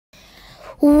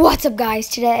What's up, guys?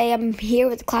 Today I'm here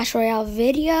with the Clash Royale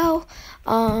video.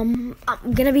 I'm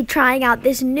gonna be trying out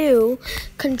this new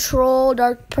Control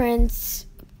Dark Prince.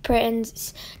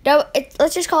 Let's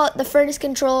just call it the Furnace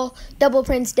Control Double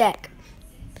Prince deck.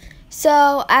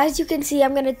 So as you can see,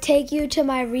 I'm gonna take you to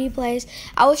my replays.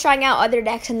 I was trying out other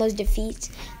decks and those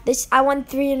defeats. I won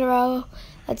 3 in a row.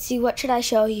 Let's see, what should I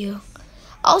show you?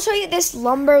 I'll show you this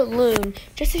Lumber Loon,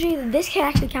 just to show you that this can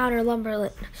actually counter Lumber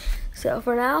Loon. So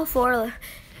for now,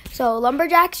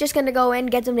 Lumberjack's just gonna go in,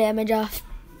 get some damage off.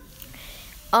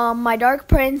 My Dark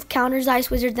Prince counters Ice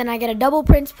Wizard, then I get a double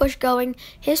Prince push going.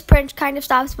 His Prince kind of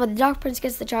stops, but the Dark Prince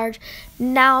gets the charge.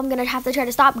 Now I'm gonna have to try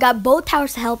to stop. Got both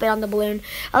towers to help it on the balloon.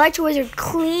 Electro Wizard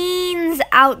cleans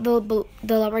out the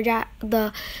Lumberjack,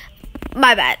 Lava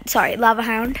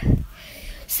Hound.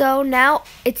 So now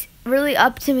it's really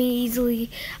up to me easily.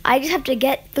 I just have to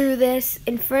get through this.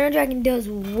 Inferno Dragon does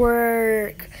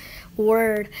work.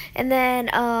 And then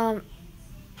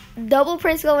double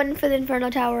Prince going for the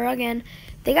Inferno Tower again.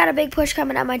 They got a big push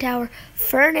coming at my tower.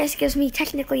 Furnace gives me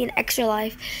technically an extra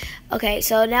life. Okay,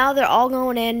 so now they're all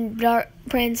going in, Dark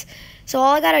Prince. So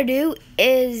all I gotta do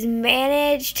is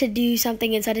manage to do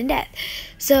something in sudden death.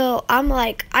 So I'm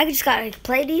like, I just gotta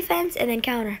play defense and then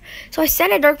counter. So I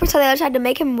sent a Dark Prince on the other side to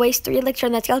make him waste 3 elixir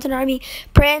on that Skeleton Army.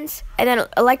 Prince, and then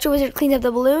Electro Wizard cleans up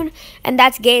the balloon, and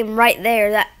that's game right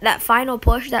there. That final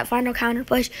push, that final counter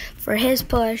push for his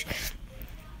push.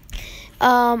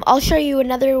 I'll show you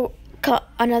another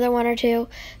one or two.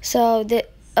 So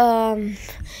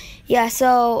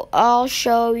so I'll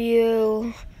show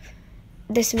you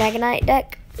this Mega Knight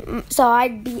deck. So I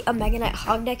beat a Mega Knight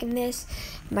Hog deck in this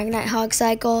Mega Knight Hog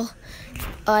cycle.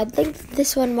 I think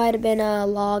this one might have been a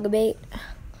log bait.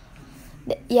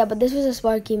 Yeah, but this was a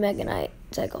Sparky Mega Knight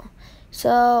cycle.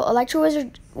 So Electro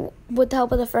Wizard, with the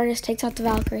help of the Furnace, takes out the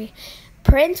Valkyrie.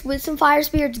 Prince with some Fire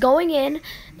Spirits going in.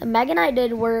 The Mega Knight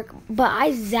did work, but I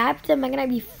zapped the Mega Knight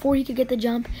before he could get the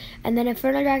jump. And then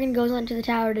Inferno Dragon goes onto the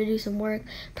tower to do some work.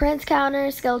 Prince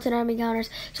counters, Skeleton Army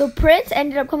counters. So Prince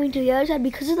ended up coming to the other side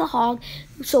because of the Hog.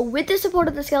 So with the support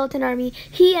of the Skeleton Army,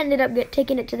 he ended up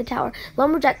taking it to the tower.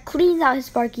 Lumberjack cleans out his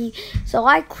Sparky. So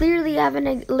I clearly have an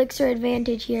elixir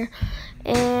advantage here.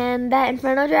 And that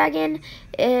Inferno Dragon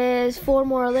is 4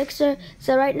 more elixir.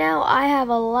 So right now I have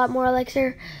a lot more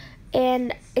elixir.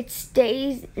 And it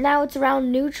stays, now it's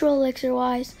around neutral elixir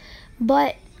wise,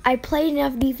 but I played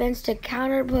enough defense to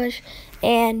counter push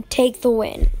and take the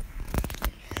win.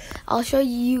 I'll show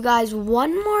you guys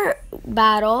one more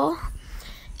battle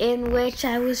in which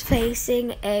I was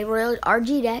facing a Royal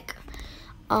RG deck.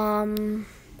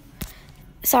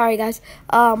 Sorry guys,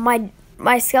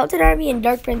 my Skeleton Army and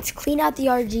Dark Prince clean out the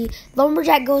RG.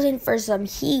 Lumberjack goes in for some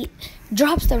heat,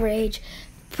 drops the Rage.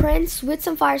 Prince with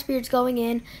some Fire Spirits going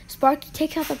in. Sparky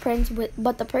takes out the Prince,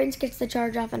 but the Prince gets the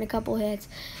charge off in a couple hits.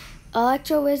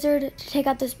 Electro Wizard to take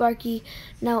out the Sparky.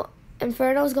 Now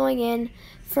Inferno's going in.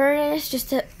 Furnace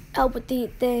just to help with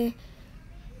the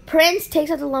Prince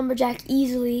takes out the Lumberjack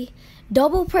easily.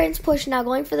 Double Prince push now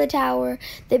going for the tower.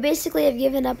 They basically have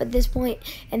given up at this point,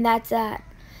 and that's that.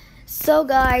 So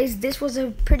guys, this was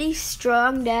a pretty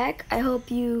strong deck. I encourage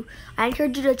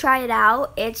you to try it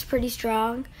out. It's pretty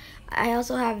strong. I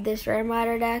also have this Ram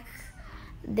Rider deck,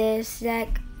 this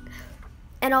deck,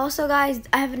 and also guys,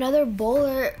 I have another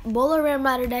Bowler Ram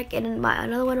Rider deck in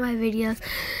another one of my videos,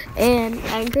 and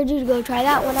I encourage you to go try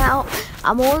that one out.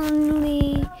 I'm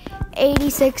only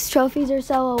 86 trophies or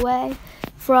so away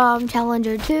from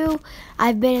Challenger 2.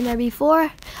 I've been in there before.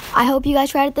 I hope you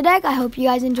guys tried out the deck. I hope you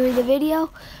guys enjoyed the video.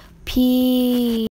 Peace.